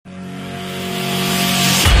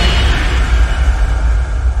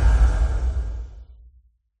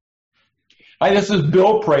Hi, this is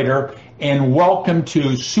Bill Prater, and welcome to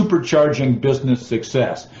Supercharging Business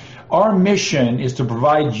Success. Our mission is to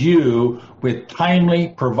provide you with timely,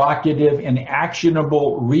 provocative, and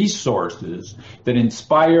actionable resources that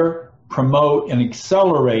inspire, promote, and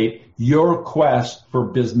accelerate your quest for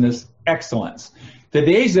business excellence.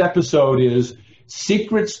 Today's episode is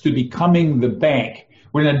Secrets to Becoming the Bank.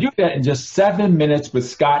 We're going to do that in just 7 minutes with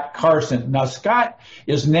Scott Carson. Now, Scott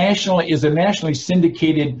is a nationally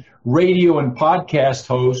syndicated radio and podcast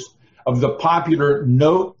host of the popular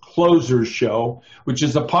Note Closers Show, which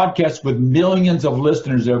is a podcast with millions of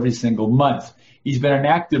listeners every single month. He's been an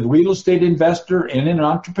active real estate investor and an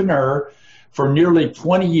entrepreneur for nearly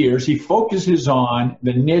 20 years. He focuses on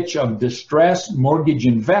the niche of distressed mortgage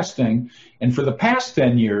investing, and for the past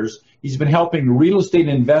 10 years, he's been helping real estate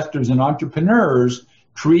investors and entrepreneurs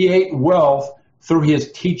create wealth through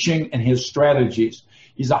his teaching and his strategies.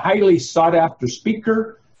 He's a highly sought-after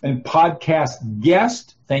speaker and podcast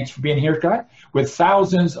guest. Thanks for being here, Scott. With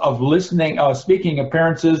thousands of speaking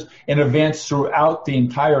appearances and events throughout the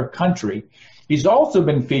entire country. He's also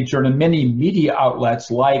been featured in many media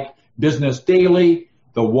outlets like Business Daily,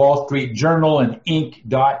 The Wall Street Journal, and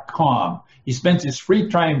Inc.com. He spends his free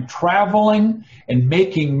time traveling and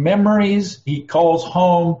making memories. He calls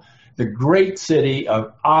home the great city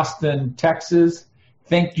of Austin, Texas.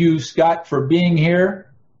 Thank you, Scott, for being here.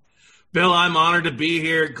 Bill, I'm honored to be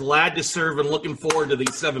here. Glad to serve and looking forward to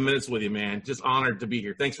these 7 minutes with you, man. Just honored to be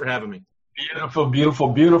here. Thanks for having me. Beautiful, beautiful,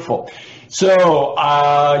 beautiful.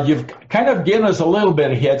 So you've kind of given us a little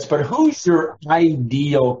bit of hits, but who's your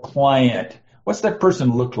ideal client? What's that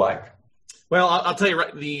person look like? Well, I'll tell you,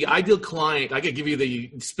 right, the ideal client, I could give you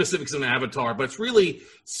the specifics of an avatar, but it's really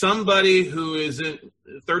somebody who is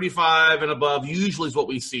 35 and above, usually is what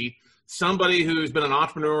we see. Somebody who's been an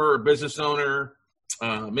entrepreneur or business owner,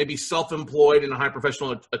 maybe self-employed and high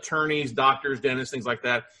professional attorneys, doctors, dentists, things like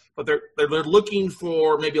that. But they're looking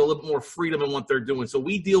for maybe a little bit more freedom in what they're doing. So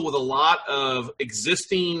we deal with a lot of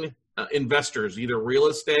existing investors, either real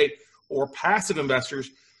estate or passive investors.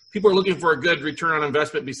 People are looking for a good return on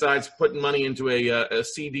investment besides putting money into a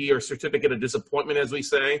CD or certificate of disappointment, as we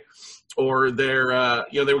say, or they were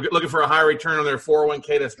looking for a higher return on their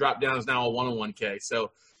 401k that's dropped down is now a 101k.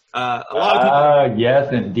 So a lot of people.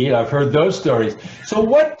 Yes, indeed, I've heard those stories. So,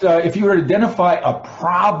 what if you were to identify a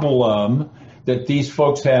problem that these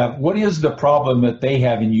folks have? What is the problem that they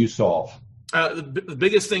have and you solve? The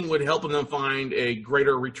biggest thing would help them find a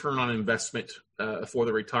greater return on investment for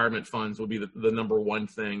the retirement funds would be the number one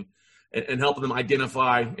thing, and helping them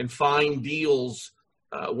identify and find deals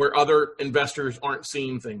where other investors aren't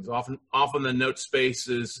seeing things. Often the note space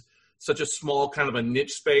is such a small kind of a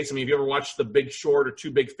niche space. I mean, if you ever watched The Big Short or Too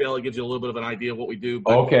Big Fail, it gives you a little bit of an idea of what we do.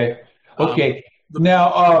 But, Okay. Now,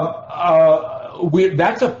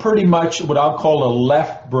 that's a pretty much what I'll call a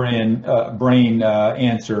left brain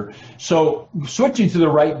answer. So switching to the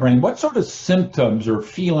right brain, what sort of symptoms or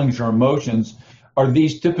feelings or emotions are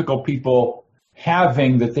these typical people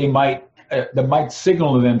having that that might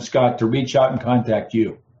signal to them, Scott, to reach out and contact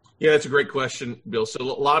you? Yeah, that's a great question, Bill. So a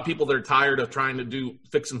lot of people, they're tired of trying to do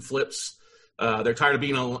fix and flips. They're tired of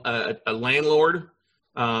being a landlord.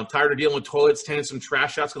 Tired of dealing with toilets, tenants, and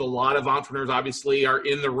trash outs, because a lot of entrepreneurs obviously are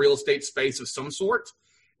in the real estate space of some sort.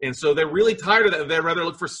 And so they're really tired of that. They'd rather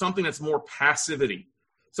look for something that's more passivity,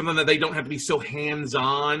 something that they don't have to be so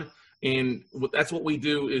hands-on. And that's what we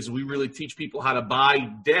do is we really teach people how to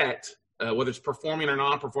buy debt, whether it's performing or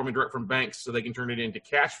non-performing, direct from banks, so they can turn it into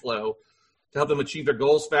cash flow to help them achieve their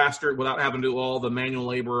goals faster without having to do all the manual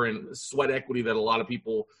labor and sweat equity that a lot of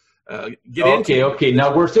people get into. Okay.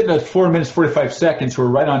 Now we're sitting at 4 minutes, 45 seconds. So we're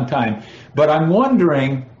right on time. But I'm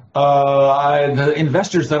wondering, the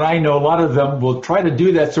investors that I know, a lot of them will try to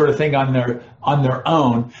do that sort of thing on their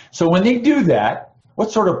own. So when they do that,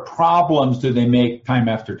 what sort of problems do they make time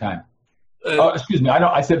after time? Excuse me.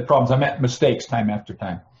 I said problems. I meant mistakes time after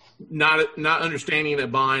time. Not understanding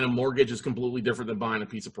that buying a mortgage is completely different than buying a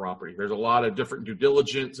piece of property. There's a lot of different due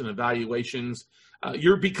diligence and evaluations.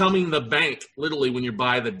 You're becoming the bank, literally, when you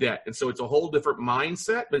buy the debt. And so it's a whole different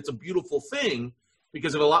mindset, but it's a beautiful thing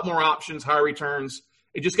because of a lot more options, high returns.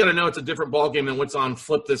 You just got to know it's a different ballgame than what's on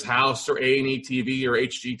Flip This House or A&E TV or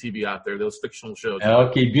HGTV out there, those fictional shows.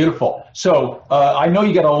 Okay, beautiful. So I know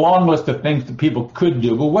you got a long list of things that people could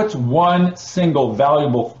do, but what's one single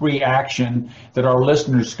valuable free action that our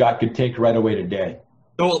listeners, Scott, could take right away today?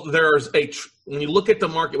 Well, when you look at the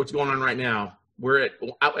market, what's going on right now, we're at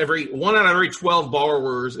one out of every 12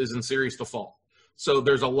 borrowers is in serious default. So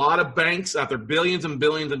there's a lot of banks out there, billions and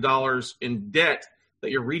billions of dollars in debt that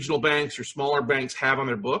your regional banks, your smaller banks have on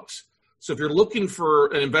their books. So if you're looking for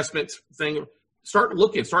an investment thing, start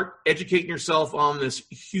educating yourself on this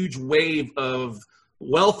huge wave of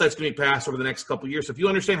wealth that's going to be passed over the next couple of years. So if you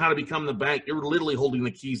understand how to become the bank, you're literally holding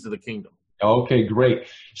the keys to the kingdom. Okay, great.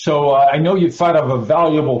 So I know you thought of a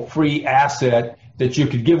valuable free asset that you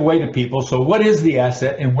could give away to people. So what is the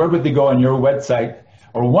asset, and where would they go on your website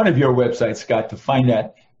or one of your websites, Scott, to find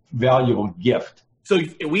that valuable gift? So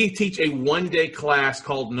we teach a one-day class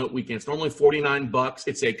called Note Weekend. It's normally $49.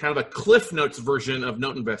 It's a kind of a Cliff Notes version of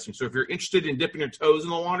note investing. So if you're interested in dipping your toes in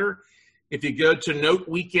the water, if you go to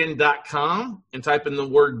noteweekend.com and type in the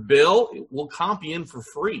word Bill, we'll comp you in for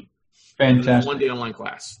free. Fantastic. One-day online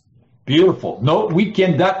class. Beautiful.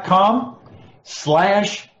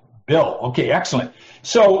 Noteweekend.com/Bill. Okay, excellent.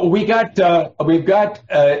 So we've got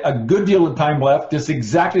a good deal of time left. This is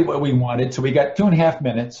exactly what we wanted. So we got 2.5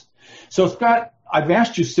 minutes. So Scott, I've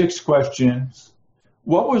asked you 6 questions.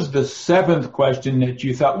 What was the 7th question that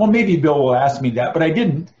you thought, well, maybe Bill will ask me that, but I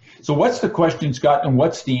didn't. So what's the question, Scott, and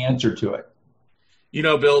what's the answer to it? You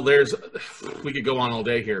know, Bill, we could go on all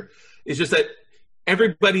day here. It's just that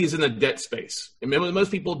everybody is in the debt space. And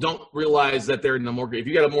most people don't realize that they're in the mortgage. If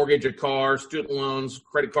you got a mortgage, a car, student loans,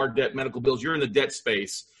 credit card debt, medical bills, you're in the debt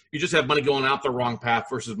space. You just have money going out the wrong path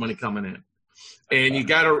versus money coming in. And you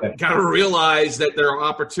gotta realize that there are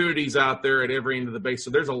opportunities out there at every end of the base.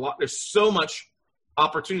 So there's so much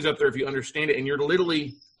opportunities out there if you understand it. And you're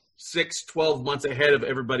literally 6-12 months ahead of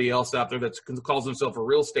everybody else out there that calls themselves a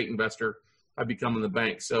real estate investor by becoming the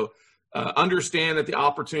bank. So understand that the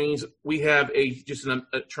opportunities, we have a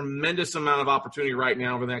tremendous amount of opportunity right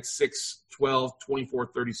now over the next 6, 12,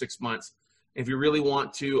 24, 36 months. If you really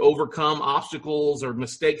want to overcome obstacles or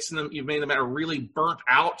mistakes you've made that are really burnt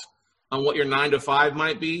out on what your 9 to 5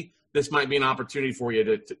 might be, this might be an opportunity for you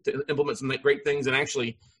to implement some great things and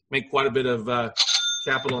actually make quite a bit of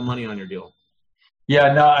capital and money on your deal.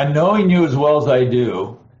 Yeah, now, knowing you as well as I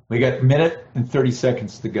do, we got 1 minute and 30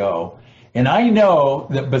 seconds to go. And I know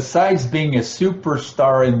that besides being a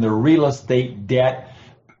superstar in the real estate debt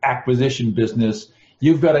acquisition business,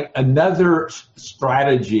 you've got another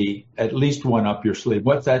strategy, at least one up your sleeve.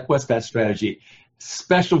 What's that strategy?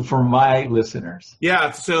 Special for my listeners.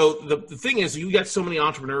 Yeah, so the thing is, you got so many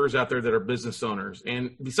entrepreneurs out there that are business owners.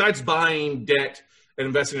 And besides buying debt and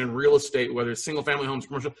investing in real estate, whether it's single family homes,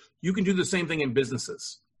 commercial, you can do the same thing in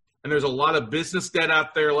businesses. And there's a lot of business debt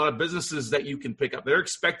out there, a lot of businesses that you can pick up. They're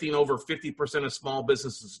expecting over 50% of small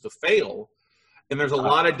businesses to fail. And there's a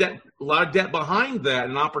lot of debt behind that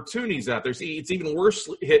and opportunities out there. See, it's even worse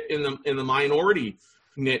hit in the minority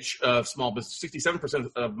niche of small business.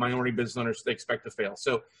 67% of minority business owners, they expect to fail.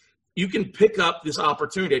 So you can pick up this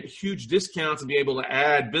opportunity at huge discounts and be able to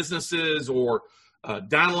add businesses or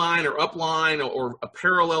downline or upline or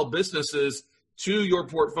parallel businesses to your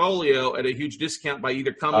portfolio at a huge discount by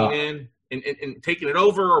either coming in and taking it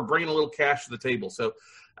over or bringing a little cash to the table. So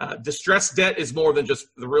distressed debt is more than just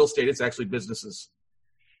the real estate. It's actually businesses.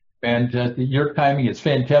 Fantastic. Your timing is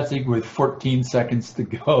fantastic with 14 seconds to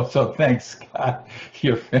go. So thanks, Scott.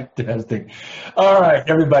 You're fantastic. All right,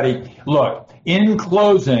 everybody. Look, in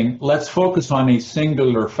closing, let's focus on a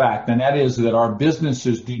singular fact, and that is that our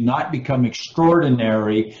businesses do not become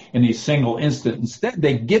extraordinary in a single instant. Instead,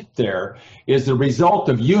 they get there as the result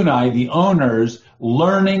of you and I, the owners,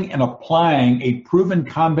 learning and applying a proven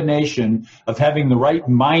combination of having the right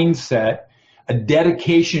mindset, a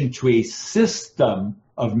dedication to a system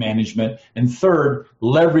of management, and third,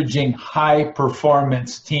 leveraging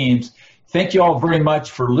high-performance teams. Thank you all very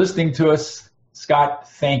much for listening to us. Scott,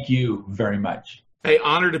 thank you very much. Hey,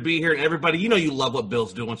 honored to be here. And everybody, you know you love what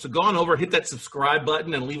Bill's doing. So go on over, hit that subscribe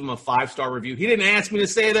button, and leave him a 5-star review. He didn't ask me to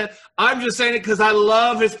say that. I'm just saying it because I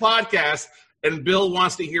love his podcast, and Bill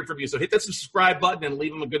wants to hear from you. So hit that subscribe button and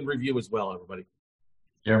leave him a good review as well, everybody.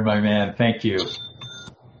 You're my man. Thank you.